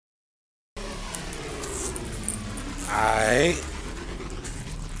Alright.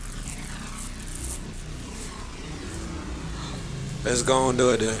 Let's go and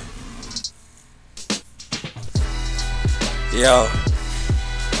do it then. Yo.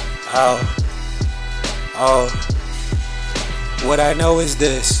 Oh. What I know is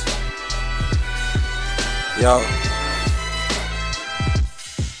this. Yo.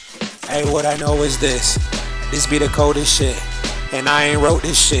 Hey, what I know is this. This be the coldest shit. And I ain't wrote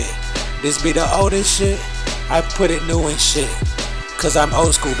this shit. This be the oldest shit. I put it new and shit. Cause I'm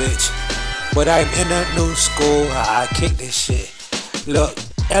old school, bitch. But I'm in a new school. I kick this shit. Look,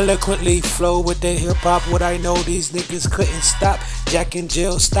 eloquently flow with the hip hop. What I know, these niggas couldn't stop. Jack and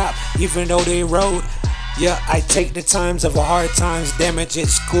Jill stop, even though they rode. Yeah, I take the times of hard times, damage at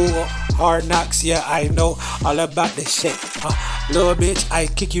school, hard knocks. Yeah, I know all about this shit. Little bitch, I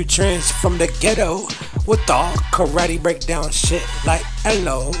kick you trends from the ghetto with all karate breakdown shit like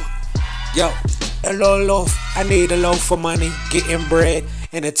hello. Yo, hello loaf, I need a loaf for money, getting bread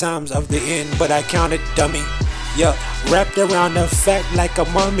in the times of the end, but I counted dummy. Yeah, wrapped around the fact like a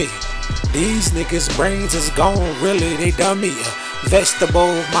mummy. These niggas' brains is gone, really, they dummy.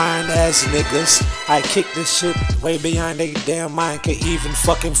 Vegetable mind ass niggas. I kick this shit way beyond they damn mind can even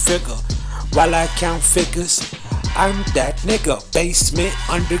fucking figure. While I count figures, I'm that nigga. Basement,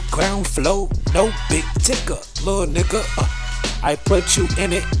 underground flow, no big ticker. Little nigga, I put you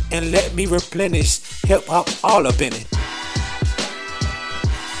in it and let me replenish. Hip hop all up in it.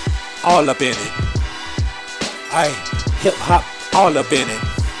 All up in it. I hip hop all up in it.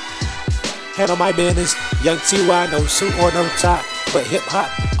 Handle my business, young T.Y. no suit or no tie, but hip hop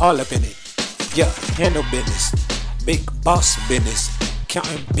all up in it. Yeah, handle business, big boss business,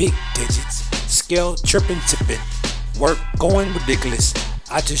 counting big digits, scale tripping, tipping, work going ridiculous.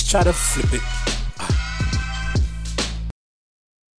 I just try to flip it,